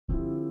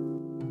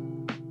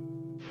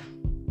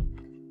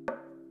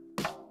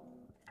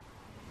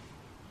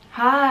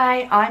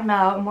Hi, I'm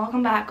Mel and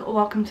welcome back or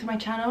welcome to my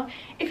channel.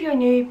 If you're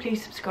new,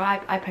 please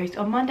subscribe. I post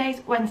on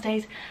Mondays,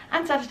 Wednesdays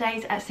and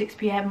Saturdays at 6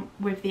 PM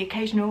with the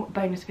occasional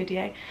bonus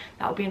video.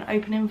 That will be an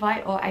open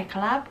invite or a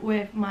collab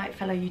with my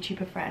fellow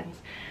YouTuber friends.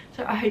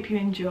 So I hope you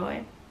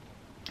enjoy.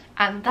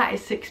 And that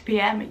is 6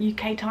 PM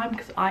UK time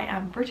because I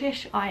am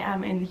British, I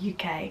am in the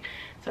UK.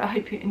 So I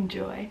hope you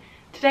enjoy.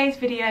 Today's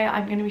video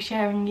I'm going to be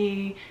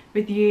sharing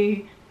with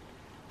you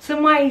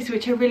some ways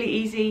which are really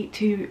easy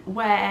to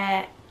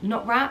wear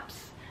knot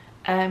wraps.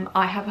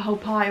 I have a whole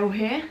pile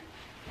here,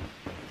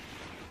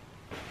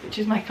 which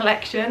is my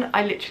collection.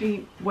 I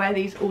literally wear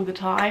these all the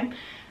time,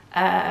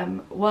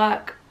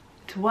 work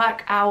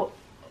out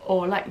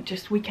or like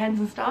just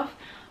weekends and stuff.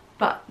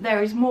 But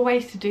there is more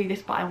ways to do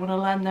this, but I want to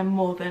learn them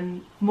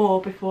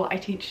more before I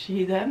teach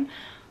you them.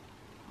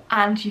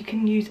 And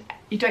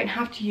you don't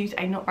have to use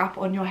a knot wrap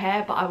on your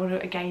hair, but I want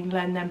to again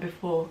learn them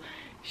before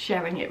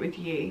sharing it with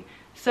you.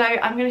 So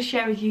I'm going to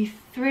share with you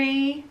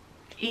 3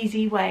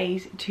 easy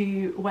ways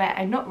to wear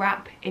a knot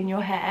wrap in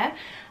your hair,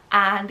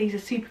 and these are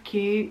super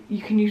cute.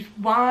 You can use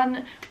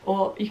one,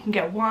 or you can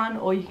get one,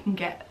 or you can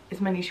get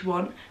as many as you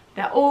want.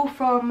 They're all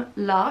from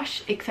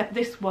Lush except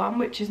this one,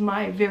 which is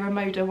my Vera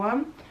Moda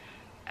one,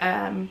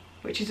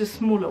 which is a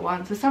smaller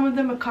one. So some of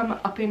them have come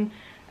up in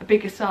a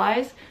bigger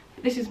size.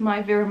 This is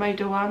my Vera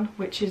Moda one,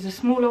 which is a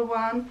smaller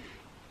one.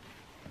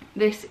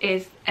 This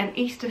is an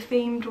Easter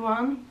themed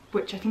one,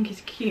 which I think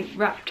is cute,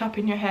 wrapped up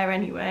in your hair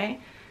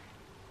anyway.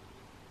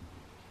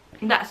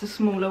 That's a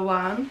smaller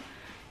one,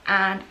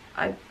 and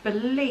I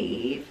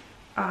believe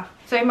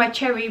so my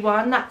cherry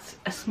one, that's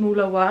a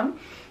smaller one,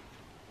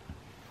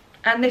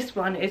 and this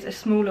one is a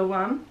smaller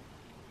one.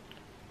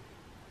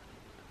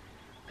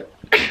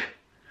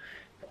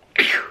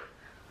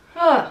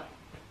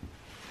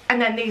 And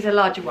then these are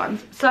larger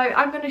ones. So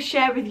I'm going to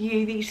share with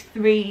you these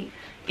 3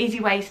 easy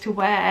ways to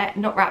wear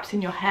knot wraps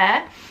in your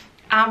hair,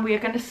 and we are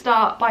going to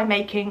start by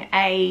making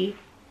a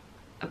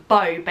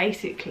bow,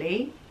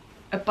 basically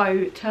a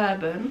bow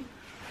turban.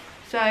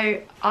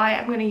 So I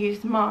am going to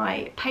use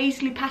my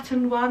paisley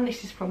patterned one.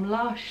 This is from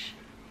Lush,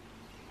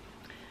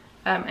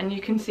 and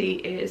you can see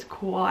it is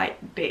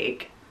quite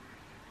big.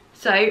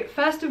 So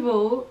first of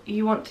all,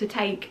 you want to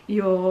take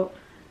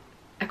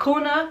a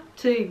corner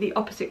to the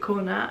opposite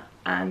corner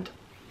and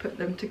put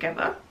them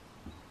together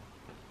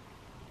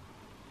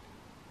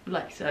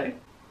like so.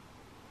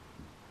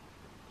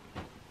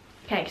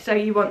 Okay, so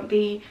you want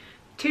the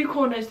 2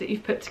 corners that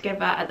you've put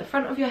together at the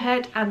front of your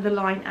head and the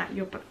line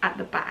at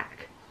the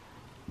back.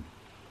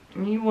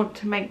 And you want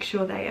to make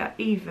sure they are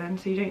even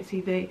so you don't see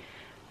the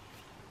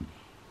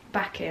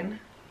backing.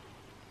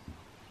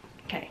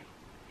 Okay.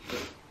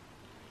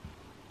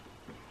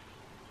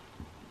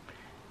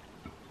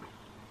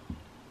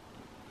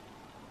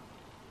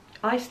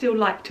 I still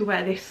like to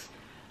wear this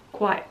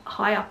quite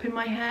high up in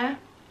my hair.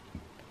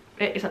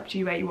 It is up to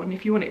you where you want.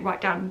 If you want it right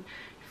down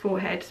your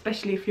forehead,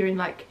 especially if you're in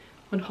like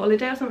on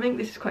holiday or something,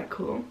 this is quite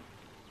cool.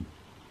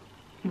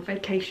 Or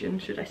vacation,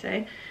 should I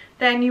say.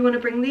 Then you want to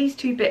bring these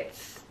 2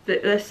 bits,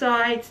 the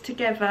sides,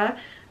 together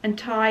and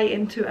tie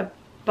into a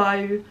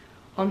bow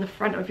on the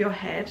front of your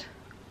head.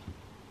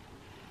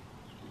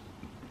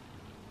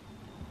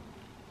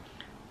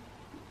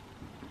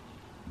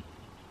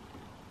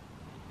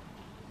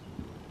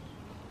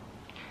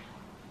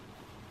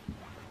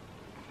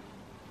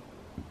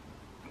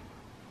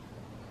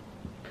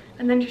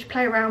 And then just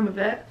play around with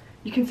it.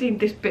 You can see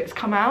this bit's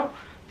come out,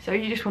 so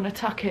you just want to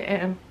tuck it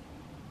in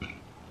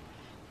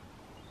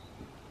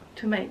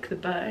to make the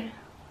bow.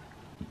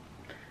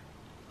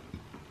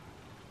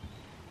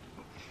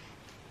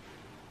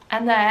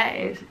 And there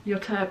is your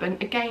turban.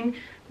 Again,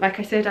 like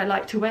I said, I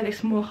like to wear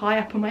this more high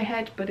up on my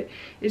head, but it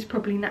is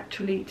probably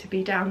naturally to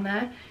be down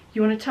there.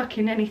 You want to tuck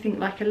in anything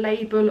like a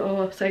label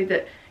or so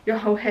that your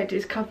whole head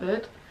is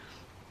covered.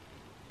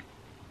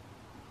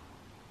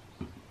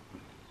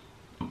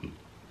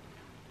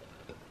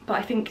 But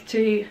I think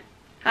to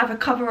have a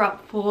cover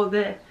up for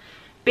the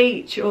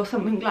beach or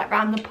something like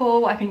round the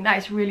pool, I think that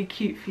is really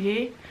cute for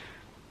you.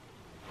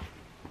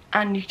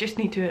 And you just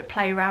need to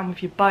play around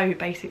with your bow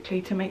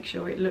basically to make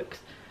sure it looks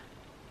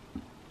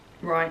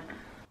right.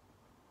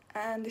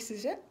 And this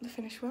is it, the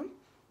finished one.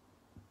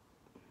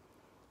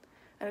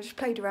 And I just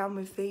played around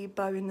with the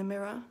bow in the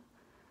mirror.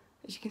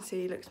 As you can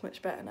see, it looks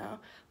much better now.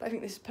 But I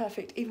think this is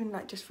perfect, even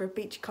like just for a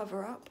beach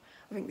cover up.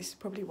 I think this is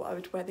probably what I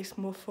would wear this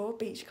more for,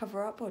 beach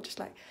cover up, or just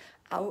like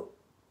out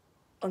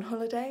on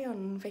holiday,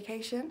 on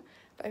vacation.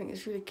 But I think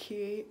it's really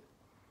cute.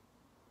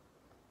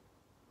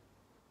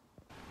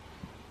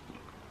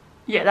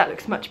 Yeah, that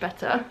looks much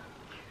better.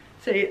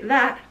 So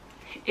that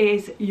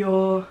is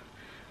your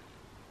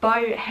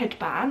bow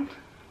headband.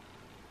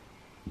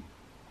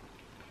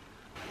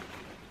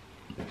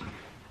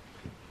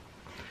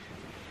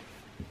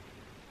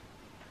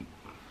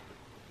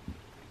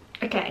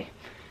 Okay,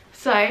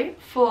 so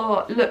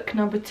for look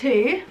number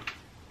 2,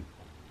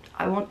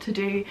 I want to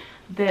do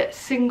the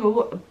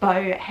single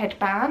bow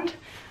headband,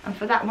 and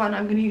for that one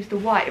I'm going to use the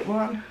white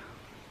one.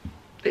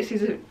 This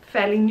is a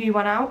fairly new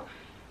one out,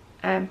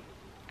 and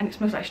it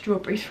smells like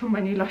strawberries from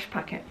my new Lush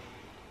packet.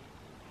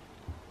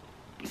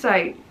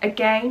 So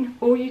again,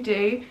 all you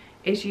do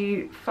is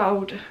you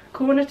fold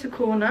corner to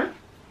corner,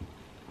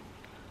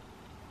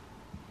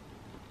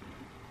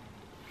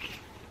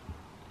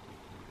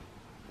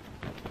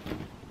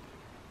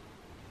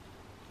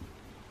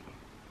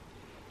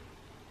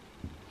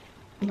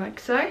 like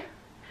so,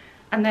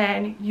 and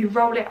then you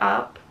roll it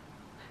up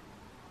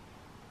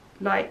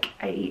like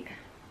it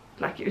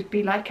would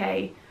be like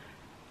a,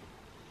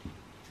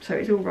 so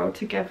it's all rolled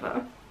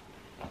together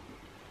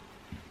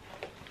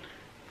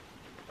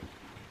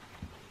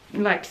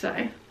like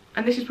so.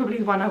 And this is probably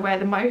the one I wear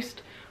the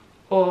most,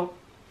 or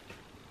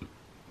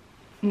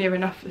near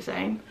enough the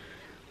same.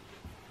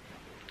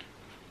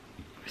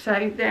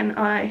 So then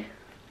I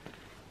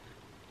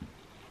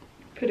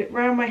put it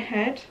round my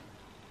head,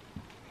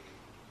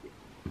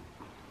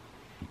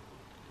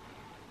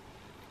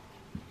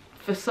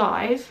 for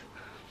size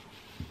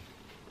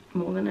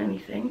more than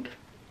anything,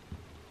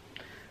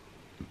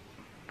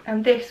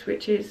 and this,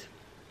 which is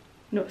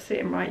not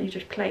sitting right, you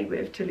just play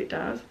with till it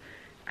does,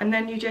 and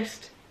then you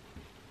just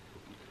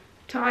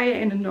tie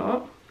it in a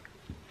knot,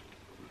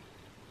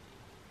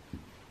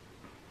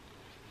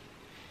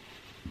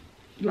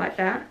 like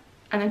that,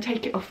 and then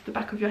take it off the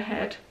back of your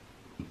head,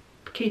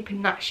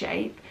 keeping that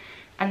shape.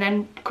 And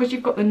then because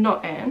you've got the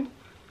knot in,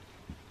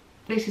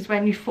 this is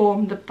when you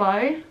form the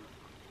bow.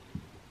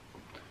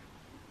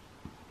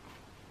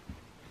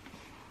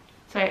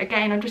 So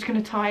again, I'm just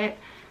going to tie it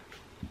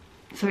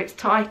so it's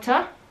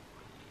tighter,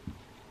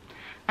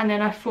 and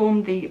then I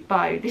form the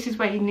bow. This is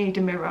where you need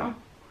a mirror,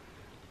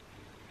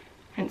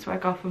 hence why I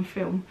go off and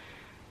film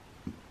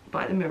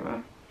by the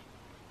mirror.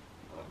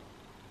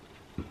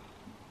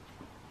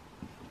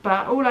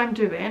 But all I'm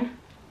doing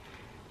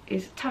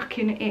is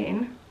tucking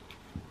in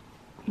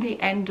the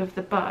end of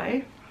the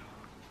bow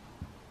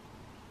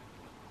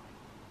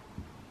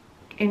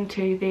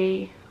into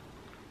the,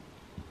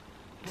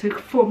 to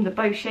form the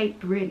bow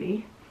shape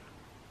really,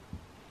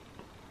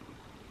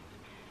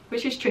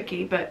 which is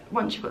tricky, but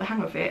once you've got the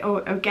hang of it,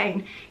 or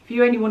again, if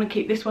you only want to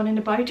keep this one in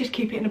a bow, just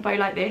keep it in a bow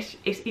like this.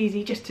 It's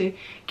easy just to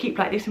keep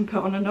like this and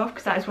put on and off,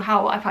 because that is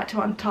how I've had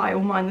to untie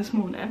all mine this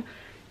morning.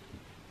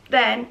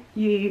 Then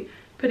you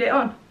put it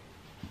on,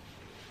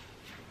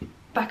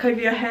 back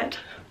over your head,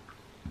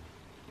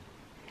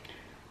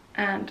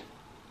 and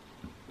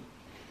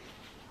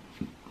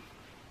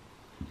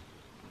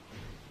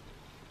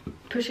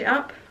push it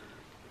up.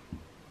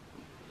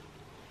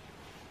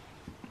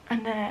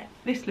 And there,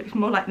 this looks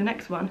more like the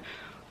next one,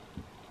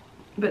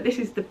 but this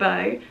is the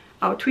bow.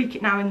 I'll tweak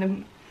it now in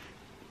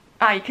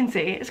the, you can see,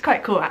 it's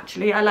quite cool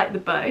actually. I like the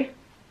bow,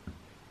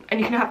 and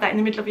you can have that in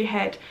the middle of your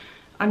head.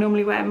 I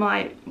normally wear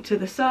mine to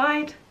the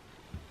side,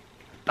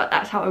 but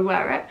that's how I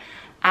wear it.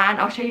 And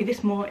I'll show you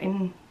this more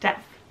in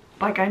depth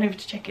by going over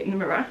to check it in the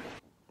mirror.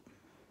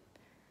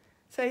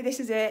 So this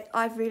is it.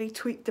 I've really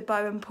tweaked the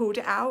bow and pulled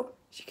it out,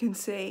 as you can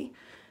see,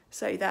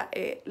 so that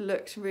it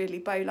looks really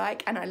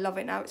bow-like, and I love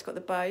it now. It's got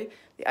the bow.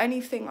 The only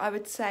thing I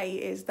would say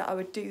is that I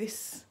would do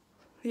this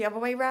the other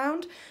way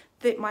round,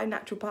 that my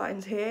natural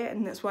pattern's here,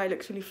 and that's why it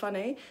looks really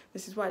funny.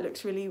 This is why it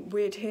looks really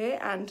weird here,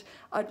 and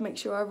I'd make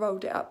sure I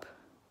rolled it up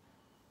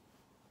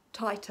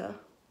tighter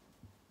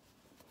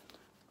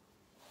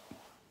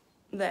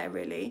there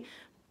really.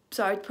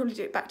 So I'd probably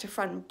do it back to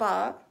front,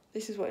 but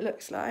this is what it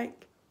looks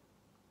like,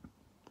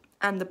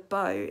 and the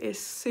bow is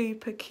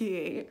super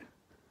cute.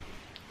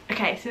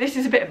 Okay, so this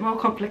is a bit more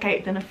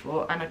complicated than I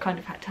thought, and I kind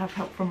of had to have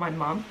help from my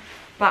mum,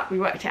 but we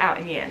worked it out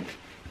in the end.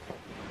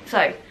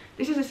 So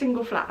this is a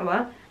single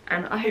flower,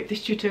 and I hope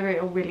this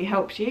tutorial really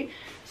helps you.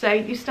 So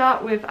you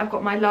start with, I've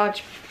got my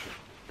large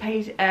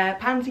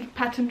pansy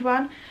patterned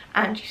one,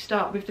 and you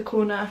start with the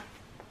corner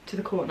to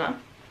the corner,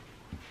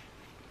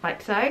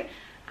 like so,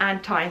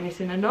 and tying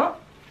this in a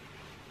knot,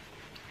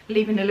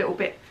 leaving a little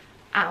bit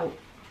out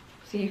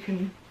so you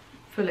can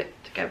pull it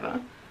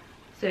together.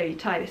 So you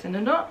tie this in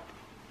a knot,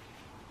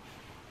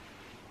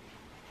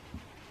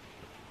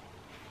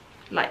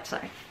 like so.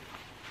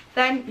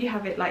 Then you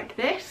have it like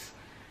this,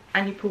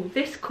 and you pull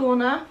this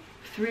corner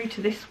through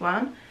to this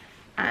one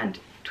and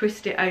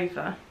twist it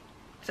over.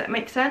 Does that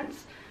make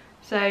sense?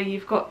 So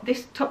you've got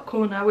this top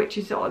corner, which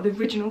is the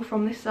original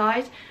from this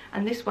side,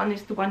 and this one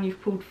is the one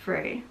you've pulled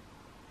through.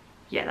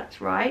 Yeah,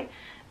 that's right.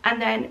 And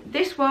then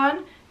this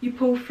one you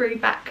pull through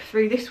back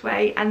through this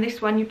way, and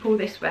this one you pull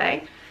this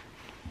way,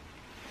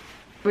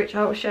 which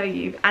I will show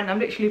you. And I'm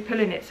literally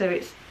pulling it so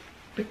it's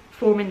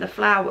forming the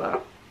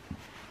flower.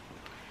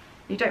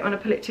 You don't want to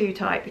pull it too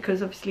tight,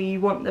 because obviously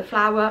you want the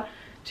flower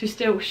to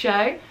still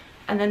show,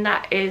 and then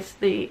that is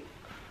the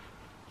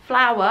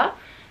flower.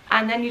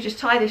 And then you just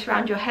tie this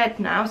around your head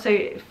now, so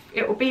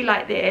it will be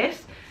like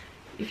this.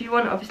 If you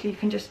want, obviously you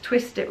can just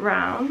twist it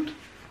round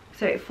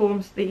so it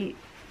forms the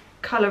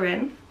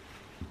colouring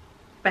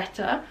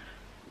better.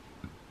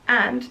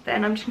 And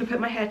then I'm just going to put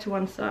my hair to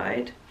one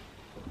side.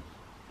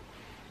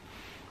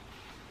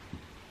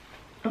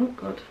 Oh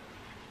god,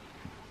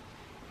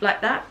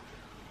 like that.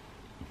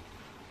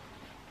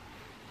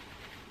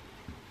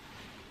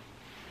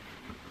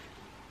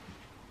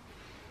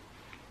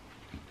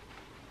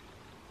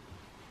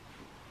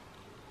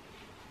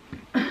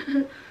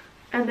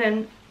 and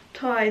then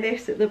tie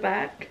this at the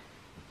back.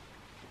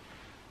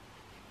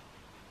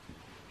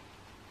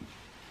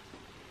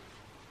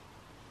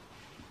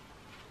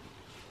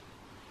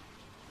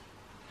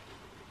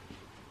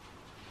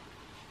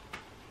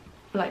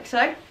 Like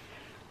so.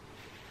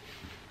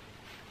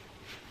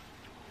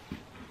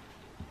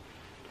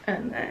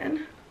 And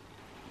then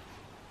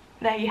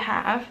there you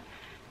have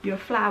your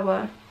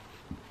flower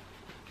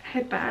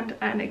headband,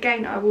 and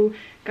again I will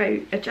go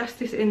adjust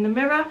this in the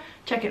mirror,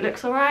 check it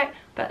looks alright,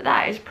 but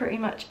that is pretty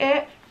much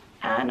it,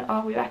 and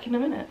I'll be back in a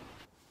minute.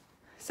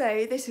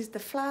 So this is the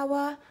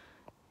flower,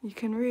 you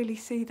can really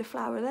see the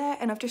flower there,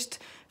 and I've just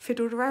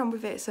fiddled around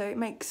with it so it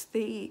makes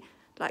the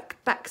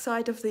like back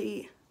side of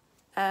the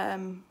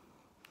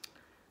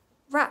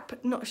wrap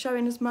not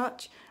showing as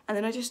much, and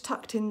then I just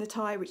tucked in the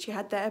tie which you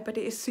had there, but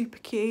it is super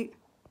cute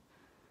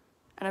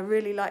and I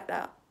really like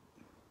that,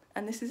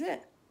 and this is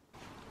it.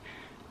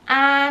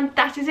 And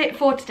that is it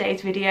for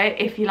today's video.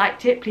 If you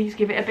liked it, please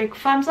give it a big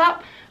thumbs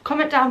up.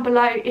 Comment down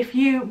below if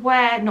you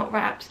wear knot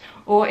wraps,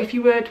 or if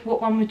you would, what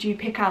one would you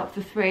pick out of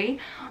the 3.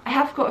 I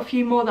have got a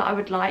few more that I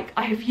would like.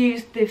 I have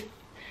used the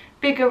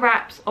bigger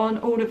wraps on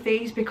all of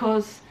these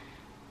because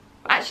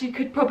I actually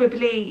could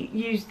probably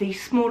use the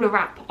smaller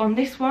wrap on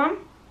this one,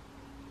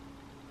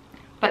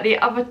 but the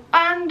other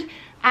and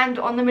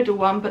on the middle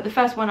one, but the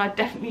first one I'd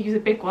definitely use a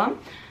big one.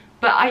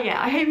 But yeah,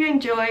 I hope you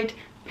enjoyed.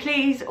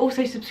 Please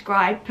also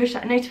subscribe, push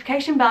that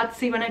notification bell to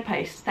see when I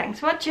post. Thanks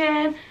for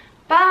watching.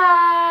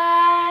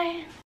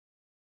 Bye.